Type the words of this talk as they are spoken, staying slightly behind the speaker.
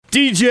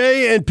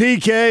DJ and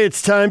PK,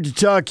 it's time to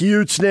talk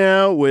Utes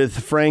now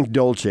with Frank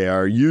Dolce,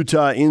 our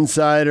Utah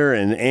insider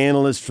and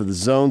analyst for the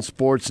Zone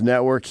Sports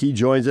Network. He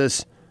joins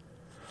us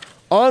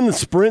on the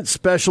Sprint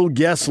special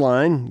guest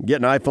line.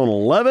 Get an iPhone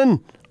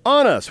 11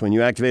 on us when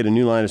you activate a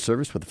new line of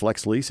service with a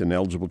Flex Lease and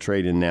eligible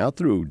trade-in now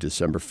through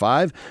December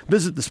 5.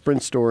 Visit the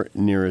Sprint store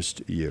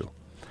nearest you.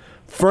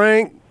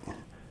 Frank,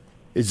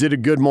 is it a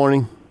good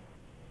morning?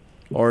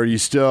 Or are you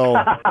still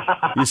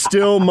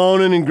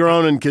moaning and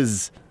groaning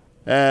because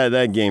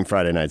that game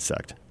Friday night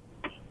sucked?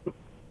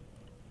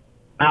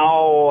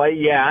 Oh,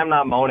 yeah, I'm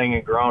not moaning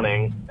and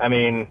groaning. I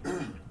mean,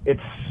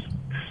 it's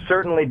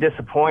certainly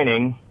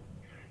disappointing.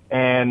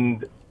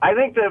 And I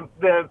think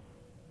the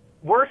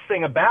worst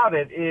thing about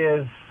it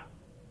is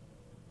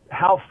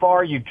how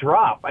far you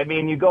drop. I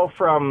mean, you go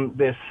from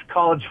this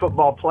college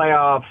football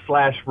playoff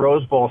 /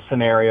 Rose Bowl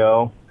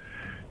scenario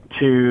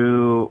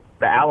to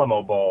the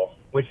Alamo Bowl,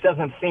 which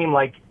doesn't seem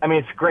like, I mean,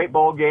 it's a great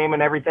bowl game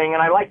and everything,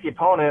 and I like the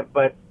opponent,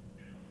 but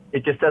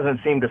it just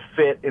doesn't seem to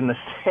fit in the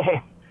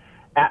same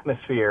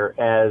atmosphere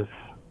as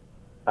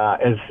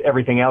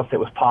everything else that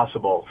was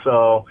possible.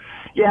 So,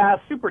 yeah,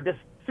 super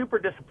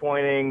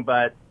disappointing,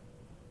 but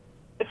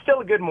it's still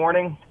a good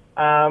morning.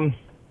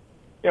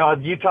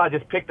 Utah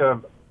just picked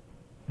a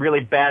really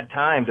bad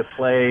time to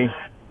play,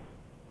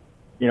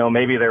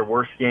 maybe their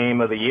worst game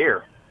of the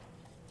year.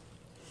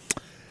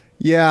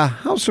 Yeah,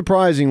 how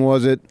surprising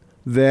was it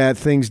that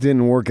things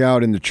didn't work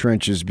out in the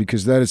trenches,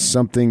 because that is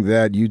something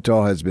that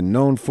Utah has been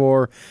known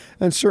for,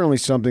 and certainly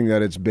something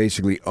that it's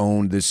basically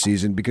owned this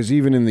season, because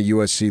even in the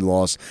USC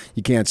loss,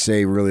 you can't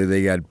say really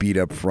they got beat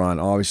up front.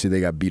 Obviously, they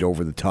got beat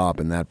over the top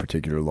in that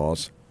particular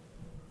loss.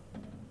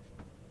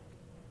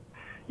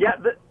 Yeah,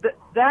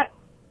 that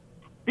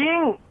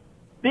being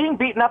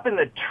beaten up in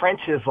the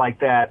trenches like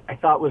that, I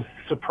thought was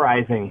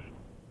surprising,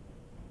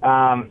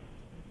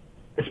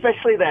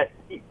 especially that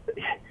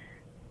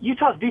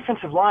Utah's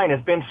defensive line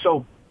has been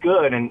so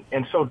good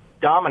and so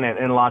dominant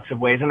in lots of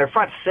ways, and their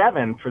front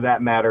seven, for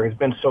that matter, has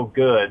been so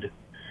good.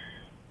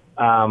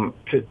 To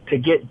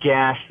get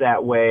gashed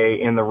that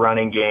way in the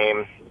running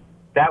game,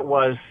 that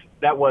was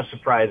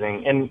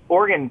surprising. And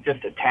Oregon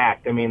just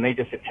attacked. I mean, they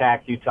just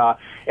attacked Utah,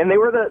 and they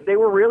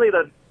were really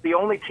the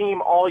only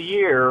team all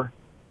year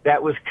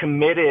that was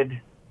committed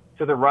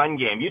to the run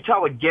game. Utah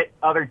would get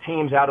other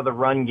teams out of the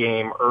run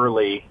game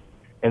early,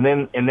 and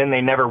then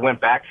they never went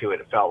back to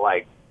it. It felt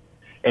like.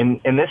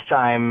 And this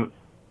time,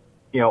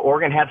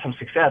 Oregon had some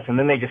success, and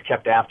then they just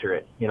kept after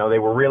it. They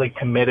were really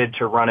committed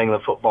to running the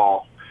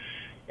football,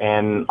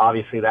 and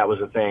obviously that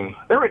was a thing.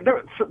 There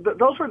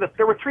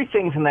were three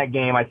things in that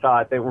game I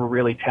thought that were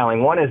really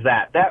telling. One is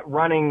that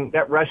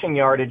rushing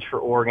yardage for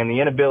Oregon,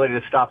 the inability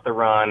to stop the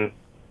run.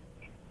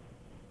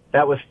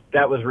 That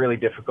was really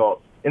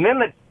difficult. And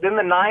then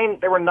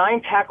there were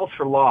 9 tackles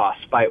for loss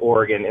by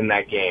Oregon in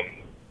that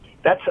game.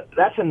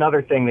 That's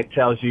another thing that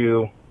tells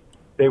you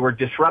they were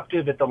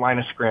disruptive at the line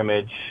of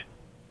scrimmage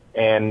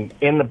and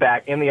in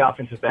the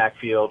offensive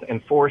backfield,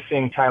 and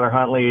forcing Tyler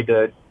Huntley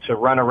to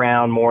run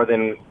around more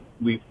than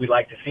we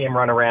like to see him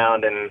run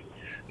around, and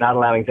not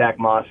allowing Zach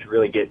Moss to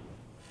really get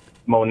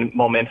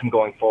momentum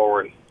going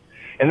forward.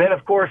 And then,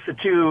 of course, the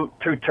two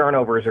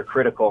turnovers are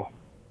critical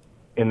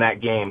in that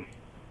game.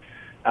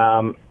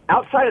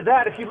 Outside of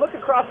that, if you look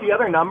across the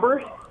other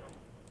numbers,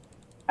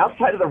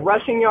 outside of the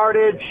rushing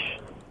yardage,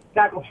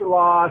 tackles for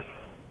loss,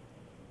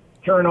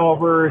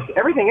 turnovers,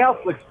 everything else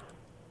looks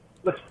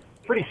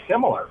pretty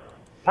similar.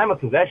 Time of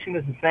possession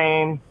is the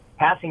same,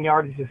 passing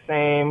yardage is the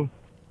same,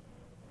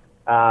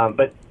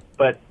 but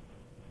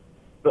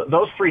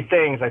those three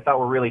things I thought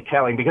were really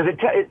telling, because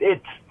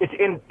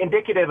it's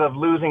indicative of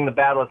losing the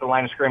battle at the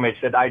line of scrimmage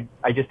that I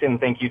just didn't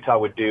think Utah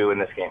would do in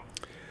this game.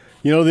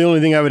 The only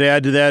thing I would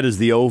add to that is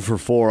the 0 for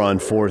 4 on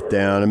 4th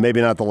down, and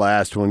maybe not the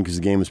last one because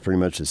the game was pretty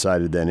much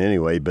decided then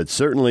anyway, but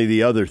certainly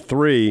the other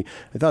 3,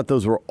 I thought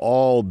those were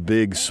all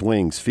big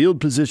swings. Field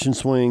position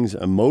swings,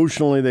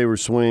 emotionally they were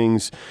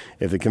swings.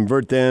 If they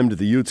convert them, do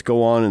the Utes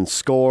go on and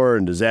score,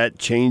 and does that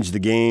change the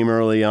game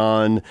early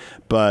on?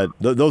 But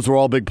those were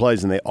all big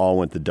plays, and they all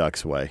went the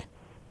Ducks' way.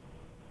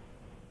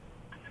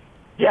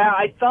 Yeah,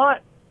 I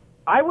thought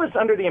I was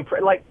under the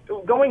impression,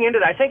 going into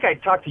it, I think I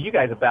talked to you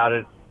guys about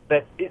it,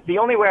 that the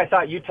only way I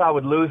thought Utah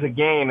would lose a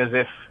game is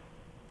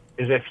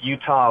if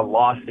Utah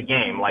lost the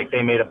game. Like,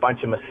 they made a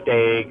bunch of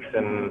mistakes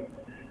and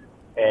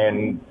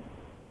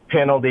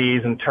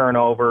penalties and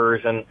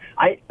turnovers,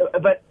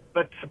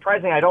 but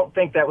surprisingly, I don't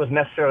think that was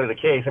necessarily the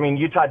case. I mean,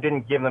 Utah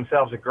didn't give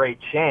themselves a great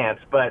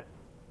chance, but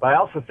I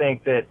also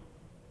think that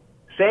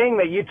saying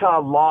that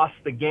Utah lost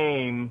the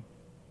game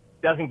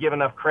doesn't give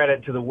enough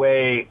credit to the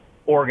way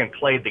Oregon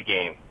played the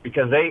game,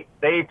 because they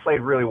played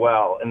really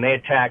well and they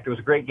attacked. It was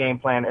a great game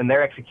plan, and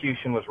their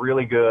execution was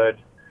really good.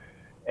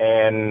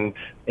 And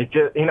it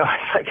just,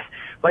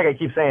 like I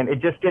keep saying, it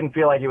just didn't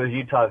feel like it was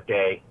Utah's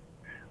day.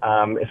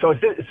 So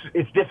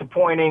it's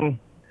disappointing.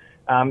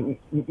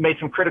 Made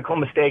some critical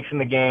mistakes in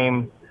the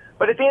game,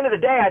 but at the end of the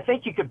day, I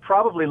think you could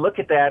probably look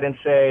at that and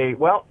say,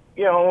 well,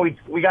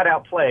 we got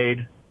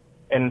outplayed,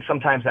 and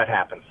sometimes that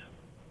happens.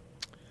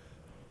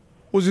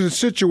 Was it a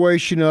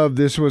situation of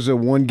this was a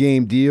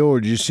one-game deal, or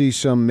did you see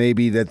some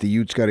maybe that the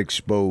Utes got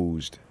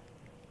exposed?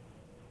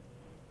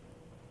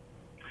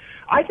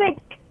 I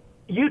think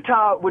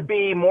Utah would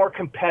be more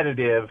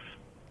competitive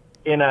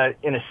in a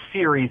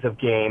series of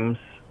games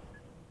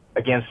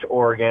against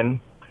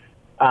Oregon.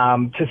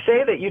 To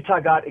say that Utah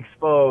got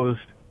exposed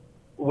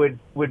would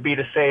be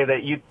to say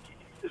that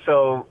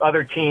so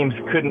other teams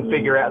couldn't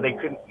figure out, they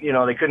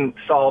couldn't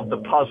solve the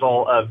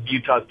puzzle of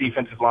Utah's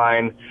defensive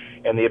line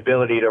and the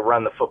ability to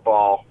run the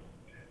football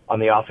on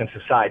the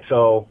offensive side.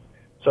 So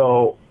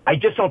I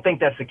just don't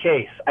think that's the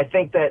case. I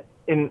think that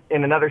in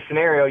another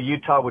scenario,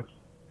 Utah would,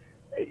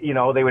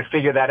 they would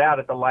figure that out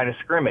at the line of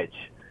scrimmage,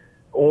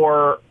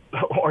 or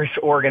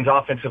Oregon's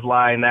offensive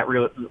line that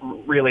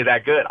really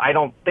that good. I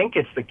don't think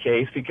it's the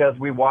case because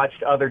we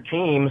watched other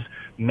teams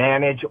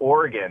manage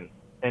Oregon,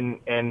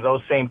 and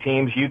those same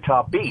teams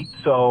Utah beat.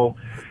 So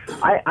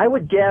I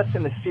would guess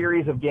in the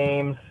series of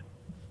games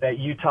that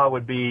Utah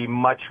would be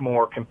much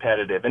more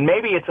competitive. And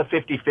maybe it's a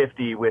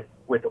 50-50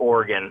 with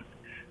Oregon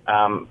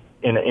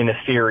in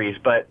a series,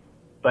 but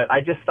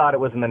I just thought it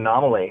was an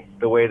anomaly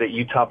the way that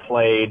Utah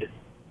played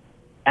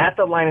at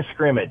the line of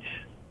scrimmage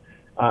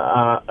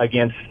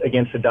against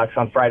the Ducks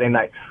on Friday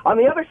night. On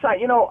the other side,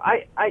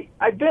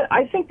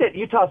 I think that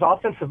Utah's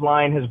offensive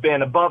line has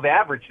been above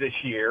average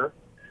this year,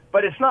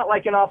 but it's not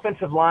like an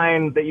offensive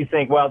line that you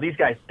think, well, these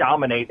guys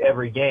dominate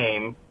every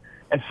game.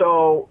 And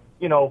so,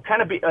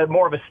 kind of be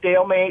more of a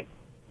stalemate,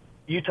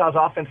 Utah's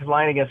offensive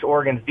line against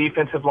Oregon's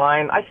defensive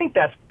line. I think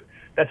that's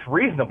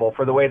reasonable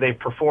for the way they've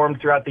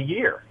performed throughout the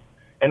year.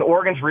 And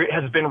Oregon's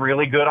has been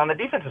really good on the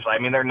defensive side. I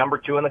mean, they're number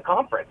 2 in the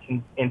conference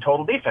in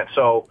total defense.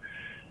 So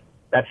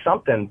that's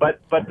something. But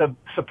the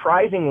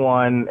surprising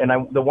one,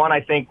 and the one I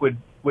think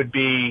would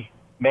be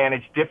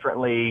managed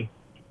differently,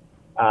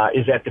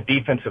 is at the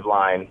defensive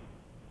line,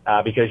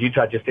 because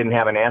Utah just didn't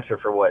have an answer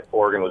for what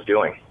Oregon was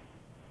doing.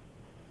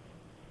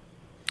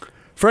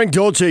 Frank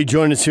Dolce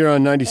joined us here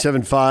on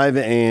 97.5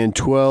 and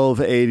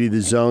 1280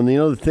 The Zone.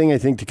 The thing I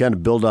think to kind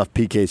of build off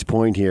PK's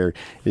point here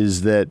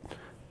is that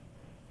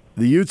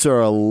the Utes are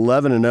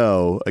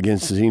 11-0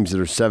 against the teams that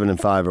are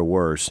 7-5 or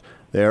worse.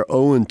 They are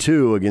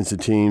 0-2 against the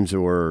teams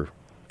that were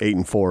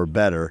 8-4 or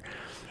better.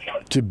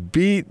 To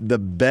beat the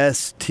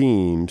best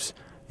teams,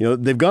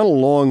 they've gone a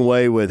long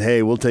way with,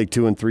 hey, we'll take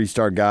 2- and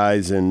 3-star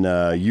guys and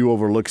you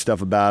overlook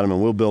stuff about them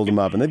and we'll build them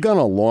up. And they've gone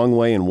a long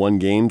way and won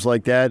games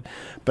like that.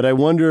 But I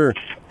wonder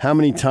how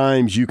many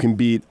times you can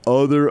beat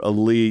other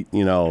elite,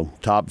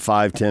 top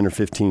 5, 10, or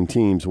 15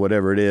 teams,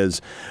 whatever it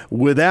is,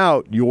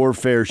 without your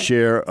fair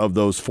share of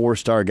those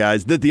 4-star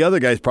guys that the other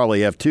guys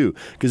probably have too.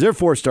 Because their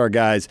 4-star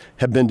guys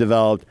have been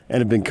developed and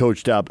have been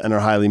coached up and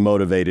are highly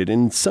motivated.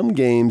 And in some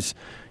games,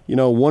 1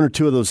 or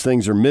 2 of those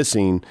things are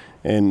missing,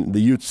 and the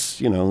Utes,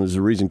 there's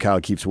a reason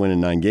Kyle keeps winning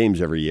 9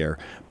 games every year.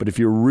 But if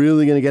you're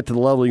really going to get to the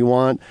level you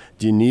want,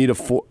 do you need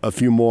a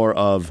few more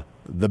of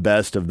the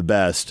best,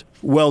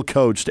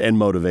 well-coached and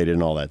motivated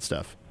and all that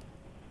stuff?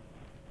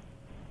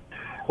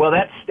 Well,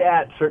 that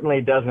stat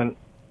certainly doesn't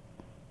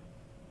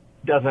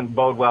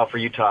bode well for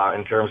Utah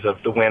in terms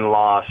of the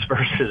win-loss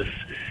versus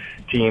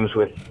teams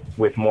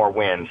with more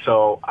wins.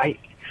 So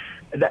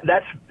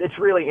it's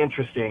really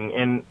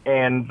interesting,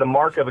 and the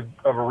mark of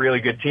a really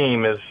good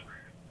team is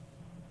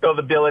the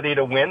ability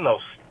to win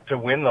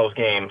those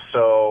games.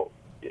 So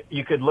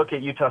you could look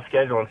at Utah's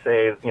schedule and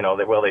say,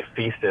 they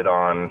feasted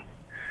on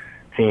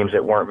teams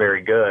that weren't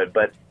very good,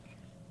 but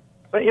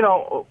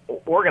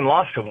Oregon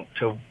lost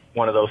to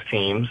one of those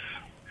teams.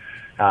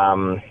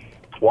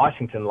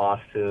 Washington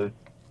lost to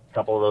a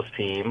couple of those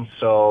teams.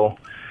 So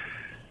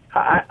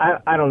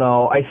I don't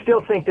know. I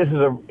still think this is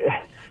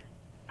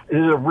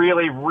a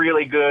really,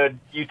 really good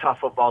Utah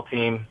football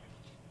team,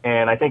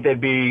 and I think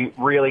they'd be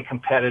really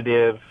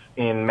competitive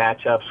in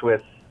matchups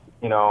with,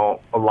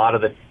 a lot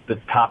of the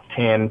top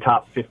 10,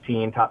 top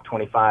 15, top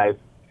 25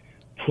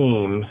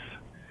 teams.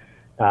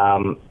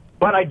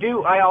 But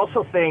I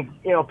also think,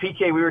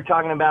 PK, we were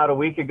talking about a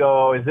week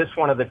ago, is this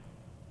one of the,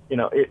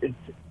 it's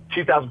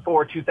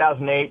 2004,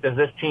 2008, does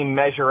this team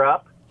measure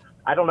up?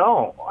 I don't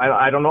know.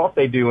 I don't know if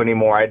they do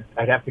anymore.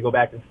 I'd have to go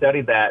back and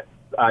study that,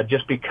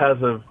 just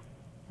because of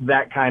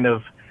that kind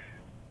of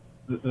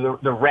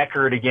the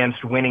record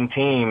against winning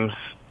teams,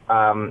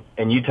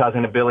 and Utah's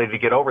inability to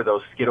get over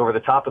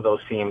the top of those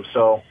teams.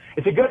 So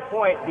it's a good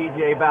point,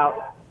 DJ,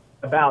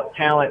 about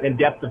talent and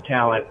depth of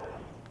talent.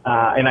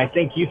 And I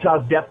think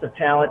Utah's depth of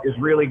talent is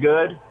really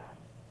good,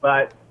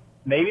 but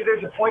maybe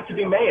there's a point to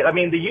be made. I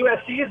mean, the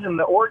USCs and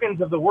the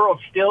Oregons of the world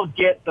still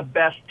get the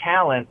best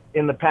talent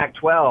in the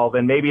Pac-12,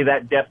 and maybe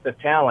that depth of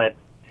talent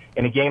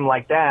in a game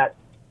like that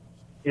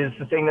is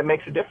the thing that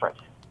makes a difference.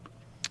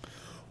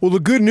 Well, the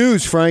good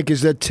news, Frank,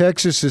 is that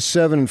Texas is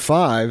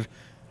 7-5,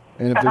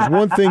 and if there's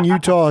one thing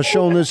Utah has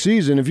shown this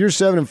season, if you're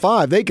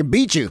 7-5, they can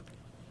beat you.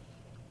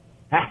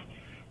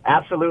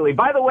 Absolutely.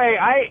 By the way,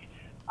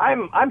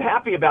 I'm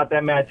happy about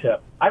that matchup.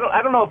 I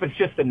don't know if it's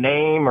just the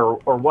name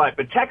or what,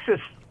 but Texas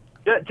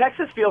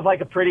feels like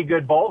a pretty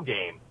good bowl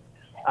game.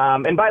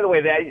 And by the way,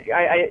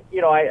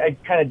 I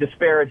kind of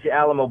disparaged the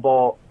Alamo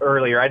Bowl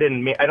earlier. I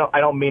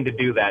don't mean to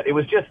do that. It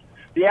was just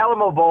the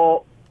Alamo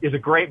Bowl is a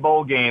great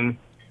bowl game,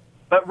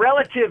 but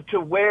relative to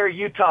where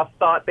Utah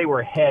thought they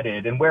were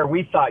headed and where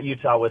we thought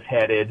Utah was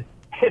headed,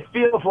 it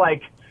feels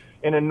like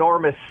an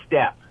enormous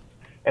step.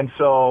 And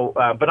so,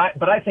 but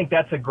I think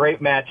that's a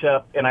great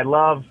matchup, and I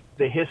love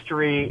the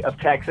history of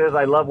Texas.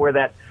 I love where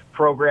that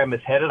program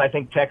is headed. I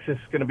think Texas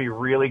is going to be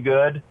really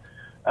good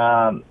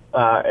as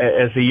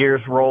the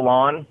years roll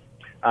on.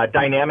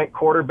 Dynamic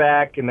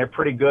quarterback, and they're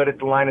pretty good at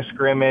the line of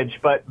scrimmage,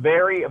 but a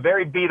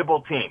very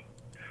beatable team.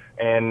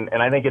 And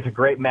I think it's a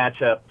great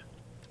matchup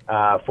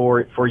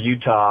for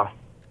Utah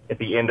at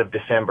the end of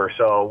December.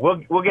 So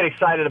we'll get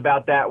excited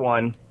about that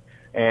one,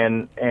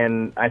 and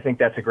I think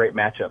that's a great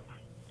matchup.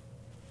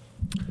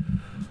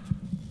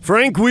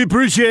 Frank, we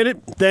appreciate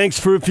it. Thanks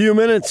for a few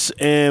minutes,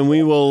 and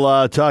we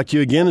will talk to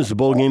you again as the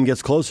bowl game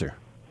gets closer.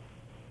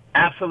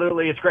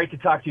 Absolutely. It's great to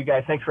talk to you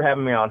guys. Thanks for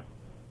having me on.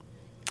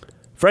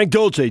 Frank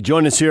Dolce,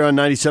 join us here on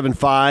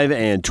 97.5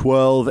 and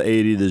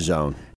 1280 The Zone.